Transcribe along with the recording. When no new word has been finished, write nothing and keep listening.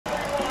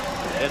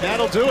And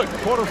that'll do it.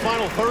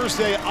 Quarterfinal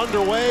Thursday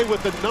underway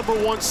with the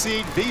 #1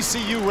 seed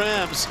VCU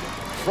Rams.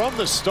 From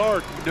the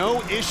start,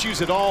 no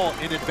issues at all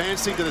in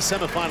advancing to the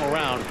semifinal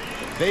round.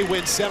 They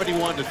win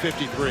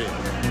 71-53.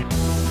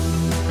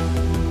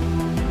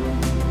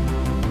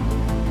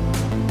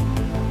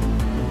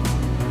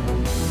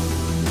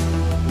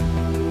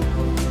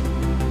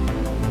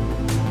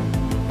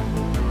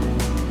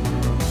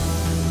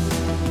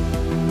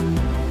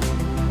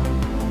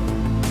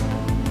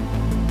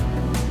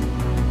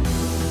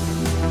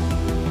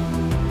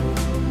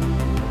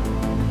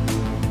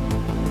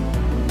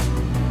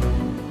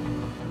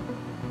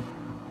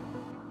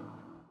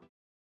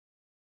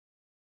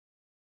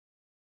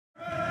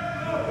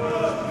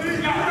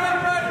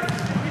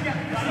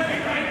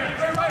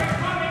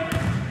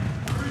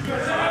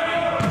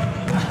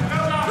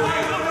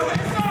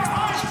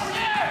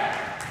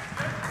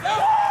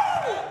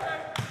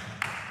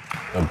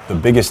 The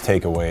biggest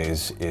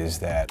takeaways is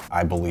that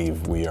I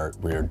believe we are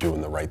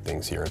doing the right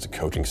things here as a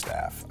coaching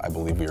staff. I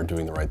believe we are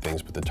doing the right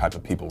things with the type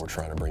of people we're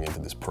trying to bring into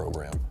this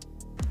program.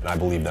 And I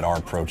believe that our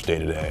approach day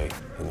to day,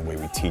 and the way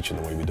we teach and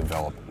the way we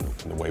develop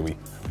and the way we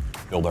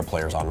build our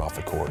players on and off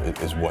the court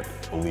is what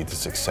will lead to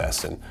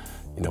success. And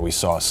you know, we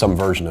saw some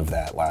version of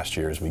that last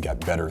year as we got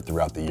better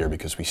throughout the year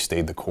because we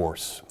stayed the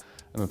course.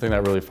 And the thing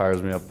that really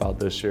fires me up about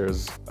this year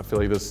is I feel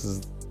like this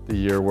is the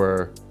year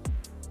where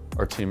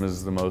our team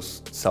is the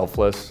most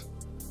selfless.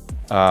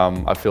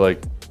 I feel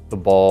like the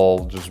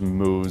ball just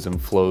moves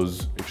and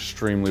flows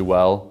extremely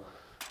well.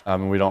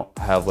 And we don't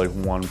have like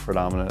one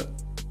predominant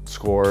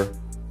scorer.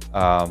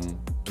 And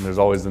there's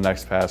always the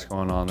next pass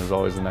going on. There's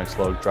always the next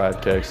low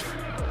drive kicks.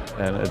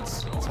 And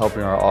it's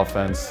helping our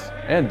offense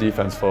and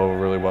defense flow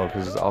really well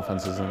because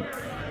offense isn't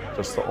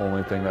just the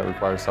only thing that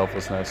requires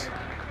selflessness.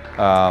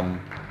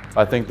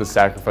 I think the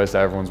sacrifice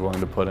that everyone's willing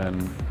to put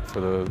in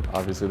for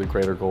obviously the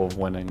greater goal of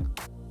winning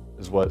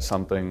is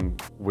something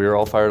we're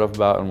all fired up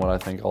about and what I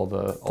think all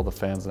the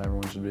fans and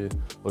everyone should be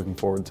looking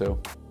forward to.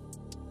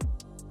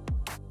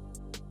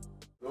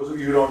 Those of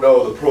you who don't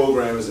know, the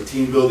program is a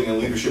team building and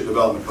leadership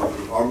development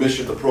company. Our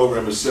mission at the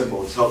program is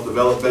simple. It's help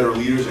develop better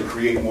leaders and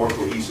create more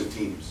cohesive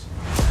teams.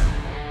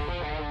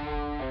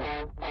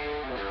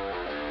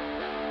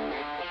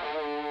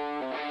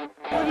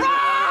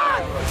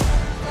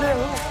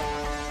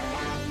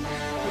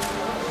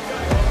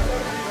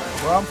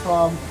 Where I'm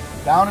from,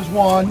 down is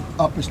 1,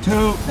 up is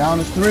 2, down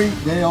is 3,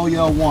 they all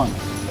yell 1.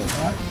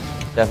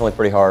 Definitely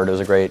pretty hard. It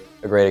was a great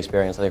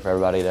experience, I think, for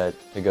everybody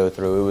to go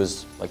through. It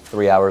was like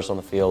 3 hours on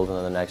the field, and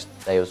then the next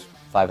day was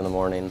 5 in the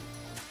morning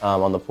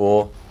on the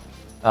pool.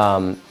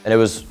 And it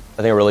was,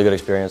 I think, a really good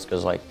experience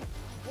because, like,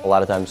 a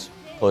lot of times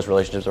close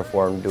relationships are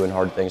formed doing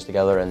hard things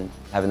together, and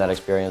having that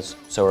experience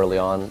so early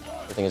on,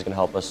 I think is going to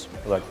help us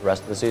for like the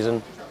rest of the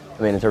season.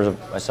 I mean, in terms of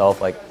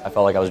myself, like, I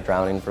felt like I was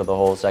drowning for the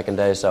whole second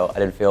day, so I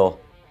didn't feel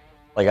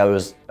like I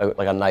was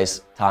like a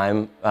nice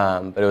time,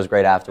 but it was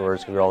great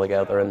afterwards because we were all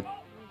together and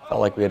felt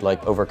like we had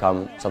like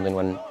overcome something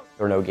when there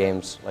were no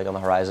games like on the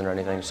horizon or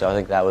anything. So I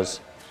think that was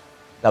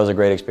a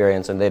great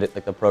experience, and they did,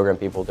 like, the program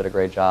people did a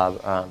great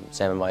job,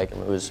 Sam and Mike,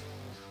 and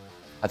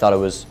I thought it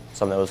was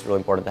something that was really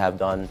important to have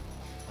done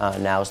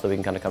now so that we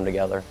can kind of come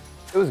together.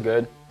 It was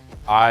good.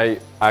 I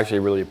actually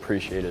really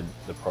appreciated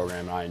the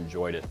program and I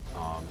enjoyed it.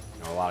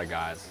 You know, a lot of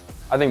guys,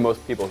 I think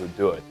most people who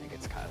do it think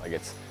it's kind of like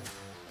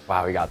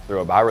wow, we got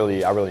through it, but I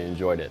really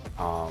enjoyed it.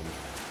 Kind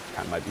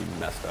of might be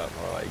messed up,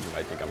 or like you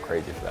might think I'm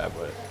crazy for that,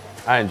 but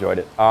I enjoyed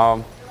it.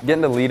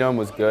 Getting to lead them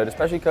was good,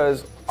 especially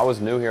because I was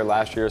new here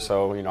last year,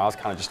 so you know I was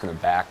kind of just in the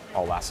back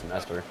all last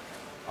semester,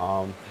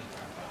 and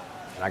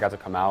I got to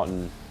come out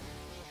and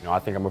you know I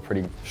think I'm a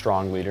pretty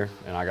strong leader,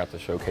 and I got to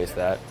showcase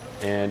that.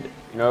 And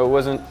you know it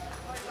wasn't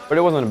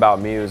about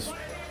me. It was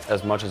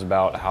as much as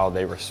about how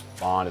they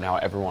respond and how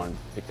everyone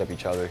picked up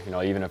each other. You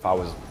know, even if I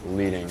was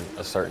leading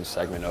a certain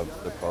segment of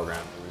the program,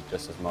 it was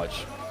just as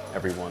much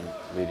everyone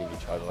leading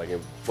each other. Like,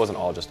 it wasn't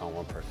all just on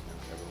one person,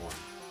 it was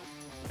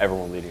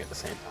everyone leading at the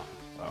same time.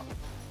 So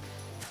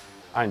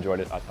I enjoyed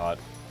it. I thought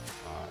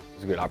it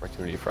was a good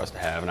opportunity for us to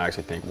have, and I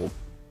actually think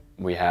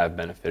we have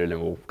benefited and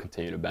will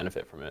continue to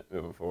benefit from it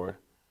moving forward.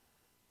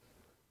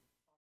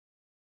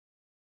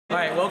 All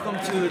right, welcome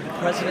to the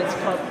President's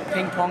Cup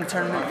Ping Pong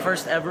Tournament,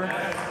 first ever.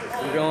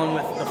 We're going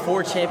with the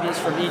 4 champions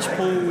from each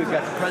pool. We've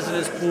got the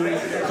President's Pool,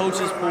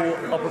 Coach's Pool,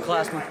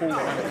 Upperclassmen Pool,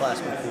 and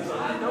Underclassmen Pool.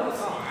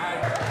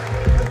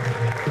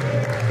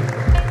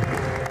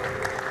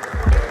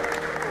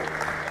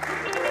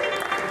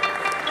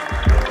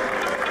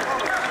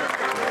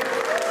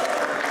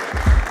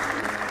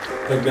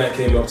 Like, Matt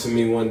came up to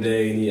me one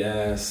day and he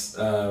asked,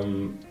 how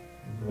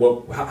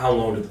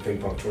long did the ping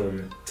pong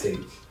tournament take?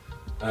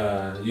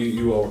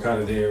 You all were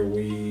kind of there.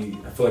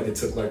 I feel like it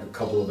took like a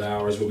couple of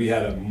hours, but we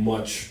had a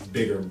much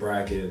bigger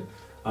bracket.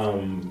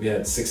 We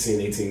had 16,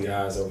 18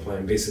 guys that were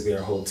playing, basically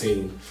our whole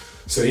team.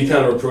 So he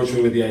kind of approached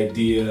me with the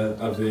idea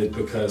of it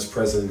because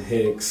President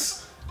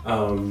Hicks,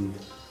 I'm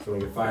going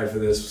to get fired for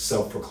this,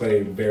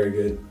 self-proclaimed very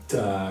good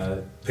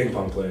ping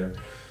pong player.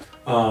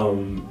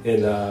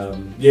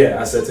 Yeah,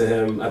 I said to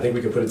him, I think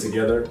we could put it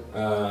together.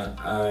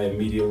 I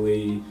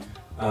immediately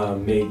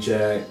made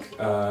Jack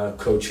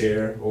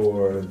co-chair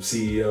or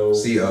COO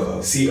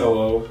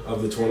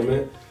of the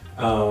tournament.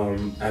 I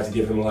have to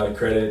give him a lot of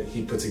credit.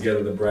 He put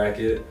together the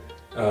bracket,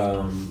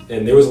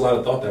 and there was a lot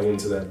of thought that went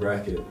into that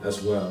bracket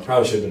as well.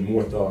 Probably should have been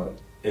more thought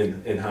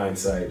in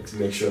hindsight to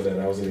make sure that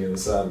I was on the other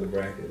side of the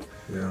bracket.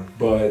 Yeah.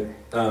 But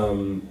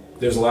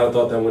there's a lot of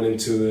thought that went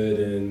into it,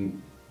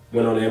 and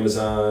went on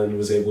Amazon,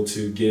 was able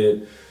to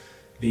get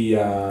the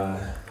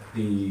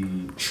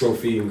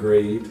trophy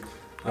engraved.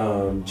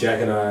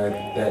 Jack and I,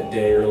 that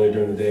day, earlier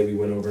during the day, we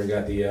went over and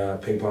got the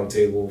ping pong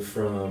table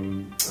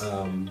from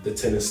the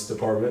tennis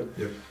department.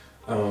 Yep.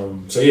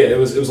 So yeah, it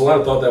was a lot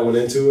of thought that went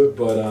into it,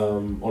 but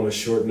on a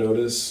short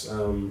notice,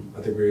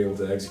 I think we were able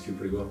to execute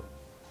pretty well.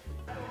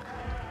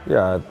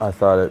 Yeah, I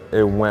thought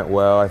it went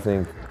well. I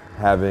think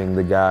having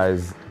the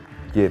guys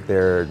get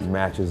their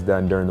matches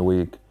done during the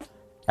week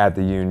at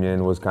the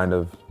Union was kind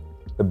of,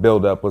 the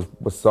build-up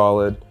was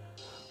solid.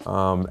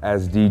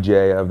 As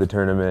DJ of the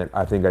tournament,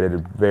 I think I did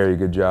a very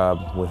good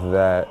job with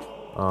that.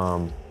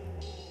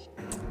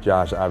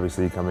 Josh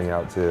obviously coming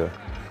out to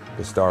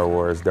the Star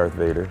Wars Darth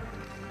Vader,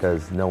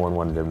 because no one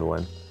wanted him to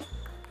win.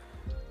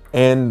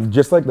 And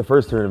just like the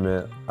first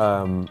tournament,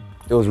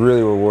 it was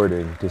really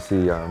rewarding to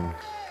see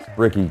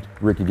Ricky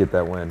get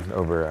that win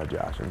over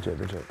Josh in the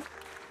championship.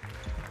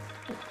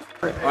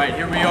 All right,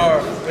 here we are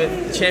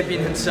with the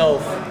champion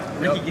himself,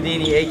 Ricky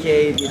Gadini,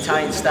 aka the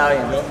Italian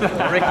Stallion.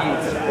 Ricky,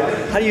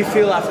 how do you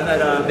feel after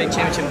that big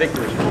championship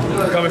victory?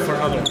 We're coming for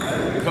another.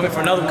 We're coming for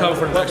another. Coming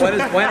for the next one.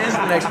 When is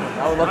the next one?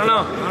 I don't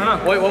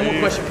know. Wait, one more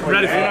question for you.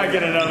 Ready? We're not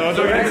getting another one.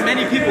 So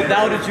many people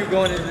doubted you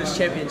going into this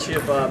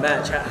championship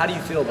match. How do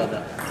you feel about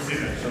that?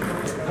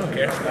 I don't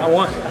care. I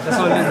won. That's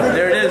what it is.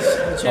 There it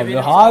is.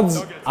 The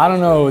odds, I don't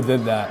know who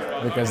did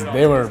that, because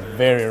they were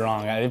very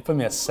wrong. They put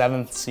me at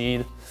 7th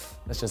seed.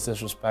 That's just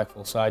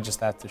disrespectful. So I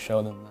just had to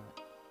show them that.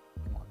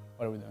 Come on,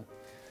 what are we doing?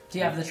 Do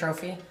you have the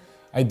trophy?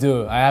 I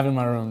do. I have it in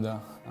my room though.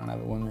 I don't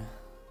have it with me.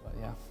 But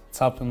yeah, it's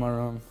up in my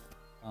room.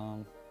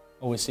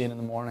 Always see it in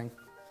the morning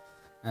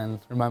and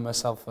remind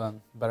myself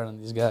I'm better than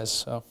these guys.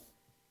 So,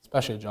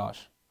 especially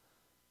Josh.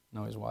 I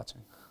know he's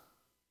watching.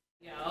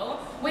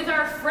 With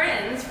our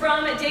friends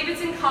from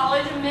Davidson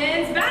College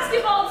men's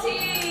basketball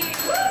team.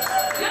 Woo!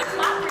 You gotta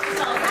clap for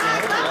yourself.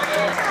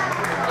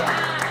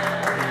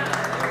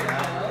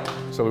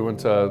 So we went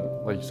to,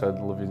 like you said,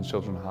 Levine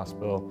Children's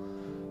Hospital,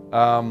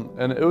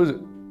 and it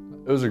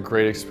was a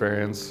great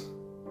experience,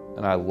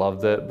 and I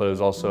loved it. But it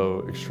was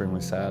also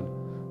extremely sad,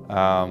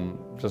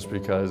 just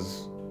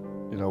because,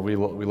 you know, we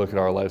look at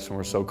our lives and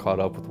we're so caught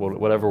up with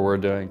whatever we're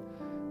doing.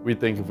 We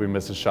think if we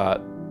miss a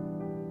shot,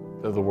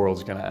 that the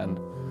world's going to end.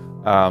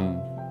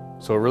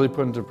 So it really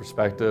put into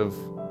perspective,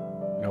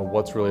 you know,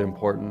 what's really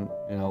important.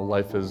 You know,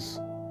 life is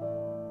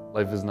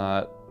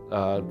not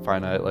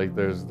finite. Like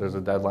there's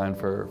a deadline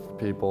for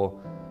people,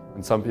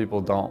 and some people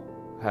don't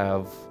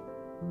have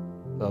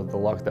the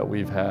luck that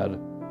we've had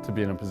to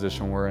be in a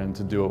position we're in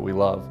to do what we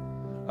love.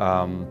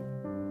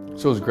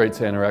 So it was great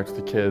to interact with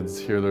the kids,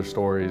 hear their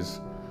stories,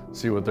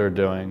 see what they're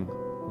doing,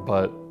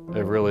 but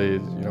it really,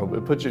 you know,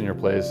 it puts you in your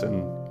place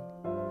and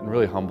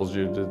really humbles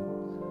you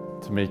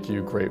to make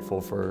you grateful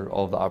for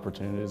all the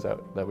opportunities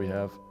that we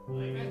have. You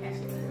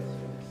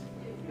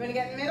want to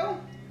get in the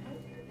middle?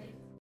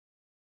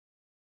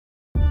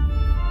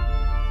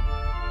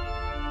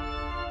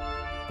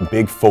 A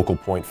big focal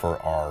point for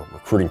our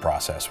recruiting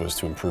process was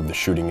to improve the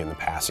shooting and the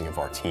passing of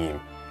our team,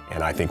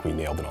 and I think we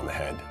nailed it on the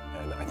head.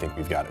 And I think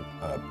we've got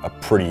a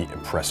pretty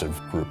impressive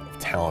group of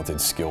talented,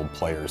 skilled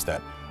players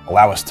that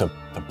allow us to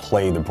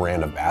play the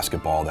brand of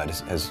basketball that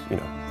has, you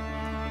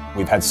know,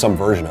 we've had some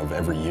version of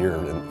every year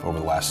over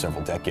the last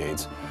several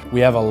decades. We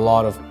have a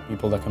lot of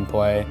people that can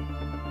play,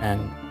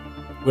 and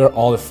we're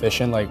all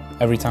efficient. Like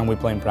every time we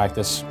play in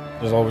practice,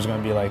 there's always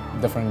going to be like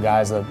different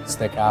guys that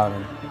stick out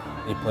and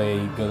they play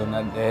good on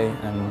that day,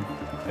 and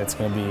it's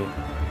going to be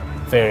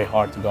very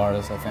hard to guard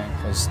us, I think,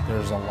 because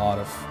there's a lot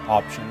of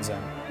options.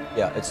 And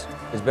yeah, it's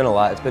been a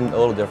lot. It's been a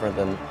little different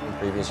than in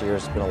previous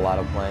years. It's been a lot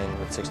of playing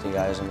with 16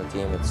 guys on the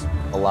team. It's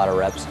a lot of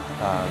reps,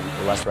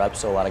 less reps,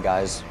 so a lot of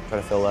guys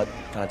trying to fill that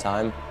kind of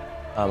time.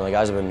 The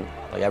guys have been,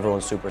 like,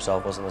 everyone's super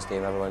selfless on this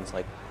team. Everyone's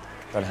like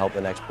trying to help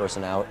the next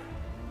person out.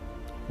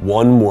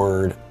 One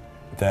word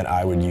that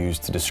I would use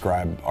to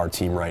describe our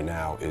team right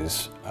now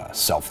is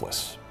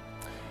selfless.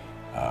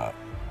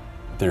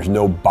 There's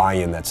no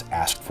buy-in that's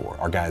asked for.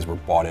 Our guys were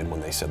bought in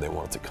when they said they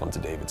wanted to come to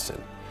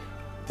Davidson.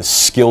 The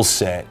skill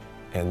set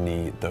and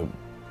the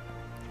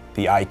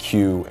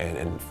IQ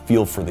and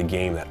feel for the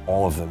game that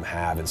all of them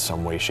have in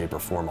some way, shape, or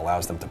form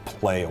allows them to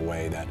play a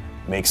way that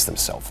makes them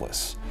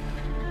selfless.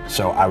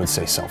 So I would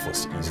say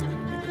selfless easily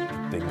would be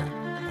the thing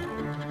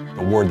that,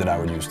 the word that I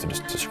would use to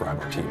just describe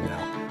our team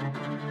now.